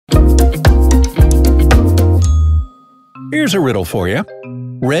Here's a riddle for you.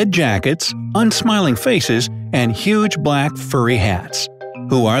 Red jackets, unsmiling faces, and huge black furry hats.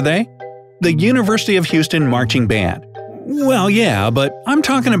 Who are they? The University of Houston Marching Band. Well, yeah, but I'm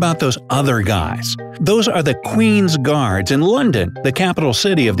talking about those other guys. Those are the Queen's Guards in London, the capital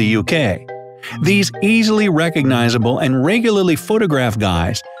city of the UK. These easily recognizable and regularly photographed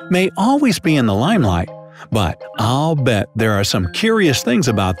guys may always be in the limelight, but I'll bet there are some curious things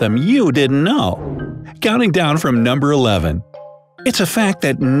about them you didn't know. Counting down from number 11. It's a fact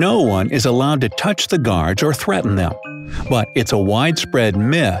that no one is allowed to touch the guards or threaten them, but it's a widespread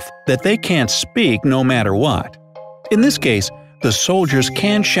myth that they can't speak no matter what. In this case, the soldiers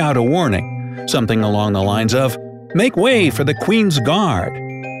can shout a warning, something along the lines of, "Make way for the Queen's Guard."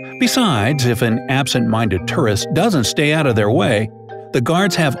 Besides, if an absent-minded tourist doesn't stay out of their way, the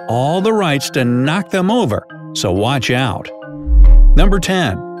guards have all the rights to knock them over, so watch out. Number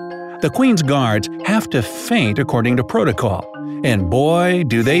 10. The Queen's Guards have to faint according to protocol, and boy,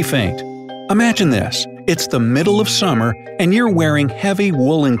 do they faint. Imagine this. It's the middle of summer and you're wearing heavy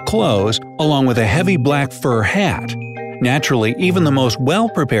woolen clothes along with a heavy black fur hat. Naturally, even the most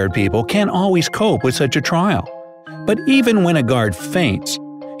well-prepared people can't always cope with such a trial. But even when a guard faints,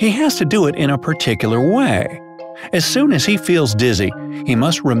 he has to do it in a particular way. As soon as he feels dizzy, he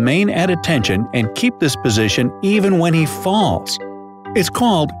must remain at attention and keep this position even when he falls. It's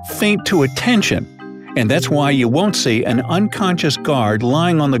called faint to attention, and that's why you won't see an unconscious guard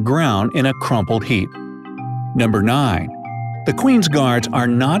lying on the ground in a crumpled heap. Number 9. The Queen's Guards are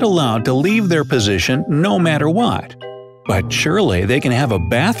not allowed to leave their position no matter what. But surely they can have a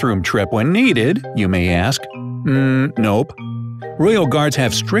bathroom trip when needed, you may ask. Nope. Royal Guards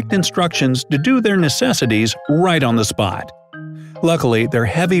have strict instructions to do their necessities right on the spot. Luckily, their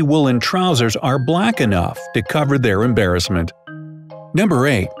heavy woolen trousers are black enough to cover their embarrassment. Number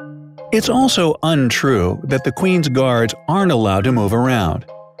 8. It's also untrue that the Queen's Guards aren't allowed to move around.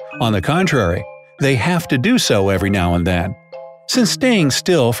 On the contrary, they have to do so every now and then. Since staying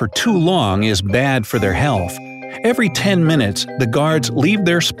still for too long is bad for their health, every 10 minutes the guards leave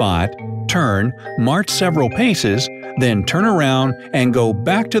their spot, turn, march several paces, then turn around and go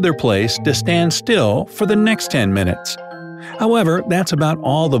back to their place to stand still for the next 10 minutes. However, that's about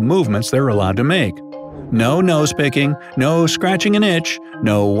all the movements they're allowed to make. No nose picking, no scratching an itch,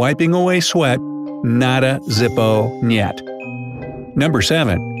 no wiping away sweat, nada zippo niet. Number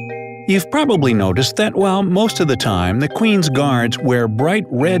 7. You've probably noticed that while most of the time the Queen's Guards wear bright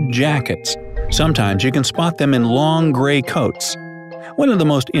red jackets, sometimes you can spot them in long gray coats. One of the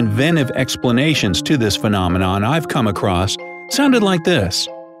most inventive explanations to this phenomenon I've come across sounded like this.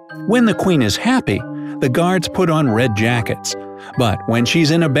 When the Queen is happy, the guards put on red jackets, but when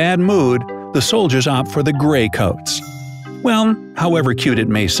she's in a bad mood, the soldiers opt for the gray coats. Well, however cute it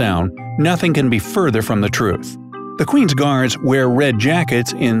may sound, nothing can be further from the truth. The Queen's Guards wear red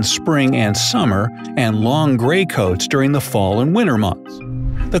jackets in spring and summer and long gray coats during the fall and winter months.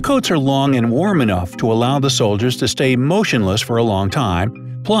 The coats are long and warm enough to allow the soldiers to stay motionless for a long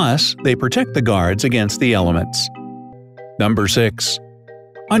time, plus they protect the guards against the elements. Number 6.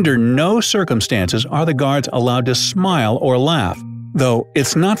 Under no circumstances are the guards allowed to smile or laugh, though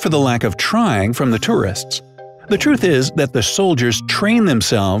it's not for the lack of trying from the tourists. The truth is that the soldiers train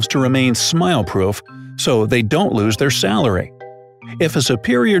themselves to remain smile-proof so they don't lose their salary. If a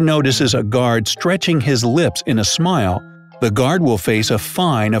superior notices a guard stretching his lips in a smile, the guard will face a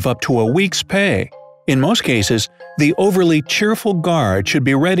fine of up to a week's pay. In most cases, the overly cheerful guard should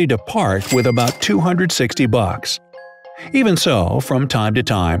be ready to part with about $260. Even so, from time to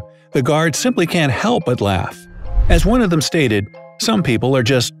time, the guards simply can't help but laugh. As one of them stated, some people are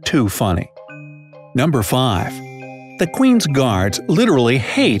just too funny. Number 5. The Queen's Guards literally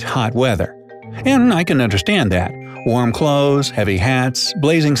hate hot weather. And I can understand that. Warm clothes, heavy hats,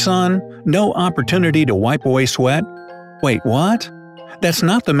 blazing sun, no opportunity to wipe away sweat. Wait, what? That's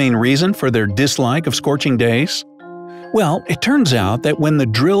not the main reason for their dislike of scorching days? Well, it turns out that when the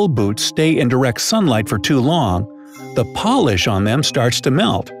drill boots stay in direct sunlight for too long, the polish on them starts to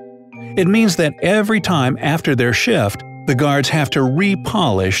melt. It means that every time after their shift, the guards have to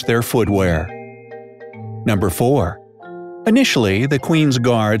repolish their footwear. Number 4. Initially, the Queen's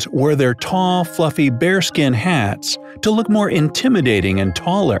Guards wore their tall, fluffy bearskin hats to look more intimidating and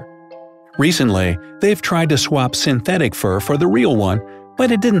taller. Recently, they've tried to swap synthetic fur for the real one,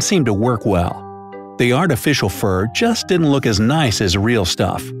 but it didn't seem to work well. The artificial fur just didn't look as nice as real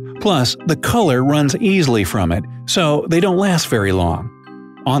stuff. Plus, the color runs easily from it, so they don't last very long.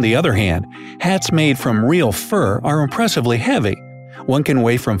 On the other hand, hats made from real fur are impressively heavy. One can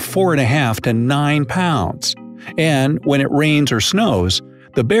weigh from 4.5 to 9 pounds. And when it rains or snows,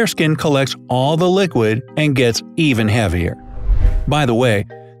 the bearskin collects all the liquid and gets even heavier. By the way,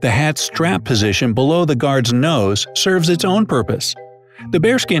 the hat's strap position below the guard's nose serves its own purpose. The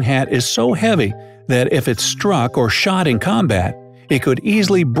bearskin hat is so heavy that if it's struck or shot in combat, it could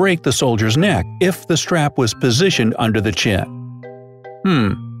easily break the soldier's neck if the strap was positioned under the chin.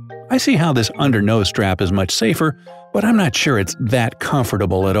 I see how this under-nose strap is much safer, but I'm not sure it's that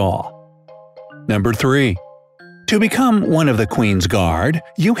comfortable at all. Number 3. To become one of the Queen's Guard,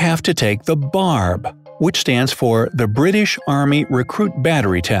 you have to take the BARB, which stands for the British Army Recruit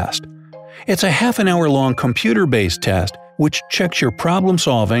Battery Test. It's a half-an-hour-long computer-based test which checks your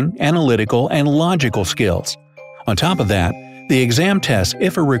problem-solving, analytical, and logical skills. On top of that, the exam tests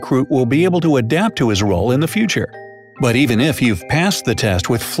if a recruit will be able to adapt to his role in the future. But even if you've passed the test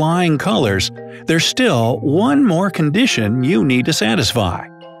with flying colors, there's still one more condition you need to satisfy.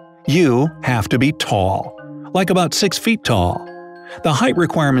 You have to be tall, like about 6 feet tall. The height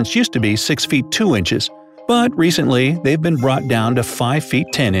requirements used to be 6 feet 2 inches, but recently they've been brought down to 5 feet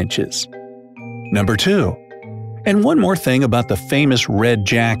 10 inches. Number 2. And one more thing about the famous red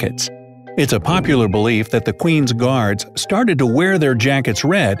jackets. It's a popular belief that the Queen's Guards started to wear their jackets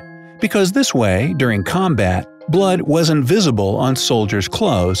red because this way, during combat, blood wasn't visible on soldiers'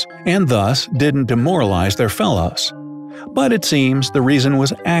 clothes and thus didn't demoralize their fellows. But it seems the reason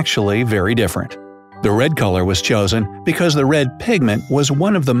was actually very different. The red color was chosen because the red pigment was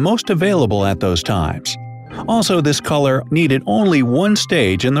one of the most available at those times. Also, this color needed only one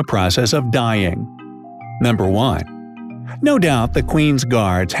stage in the process of dyeing. Number 1. No doubt the Queen's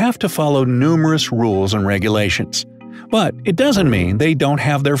Guards have to follow numerous rules and regulations. But it doesn't mean they don't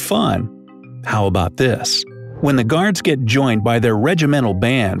have their fun. How about this? When the guards get joined by their regimental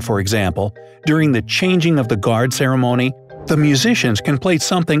band, for example, during the changing of the guard ceremony, the musicians can play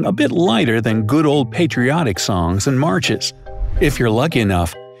something a bit lighter than good old patriotic songs and marches. If you're lucky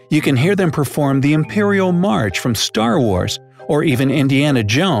enough, you can hear them perform the Imperial March from Star Wars, or even Indiana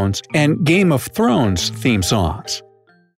Jones and Game of Thrones theme songs.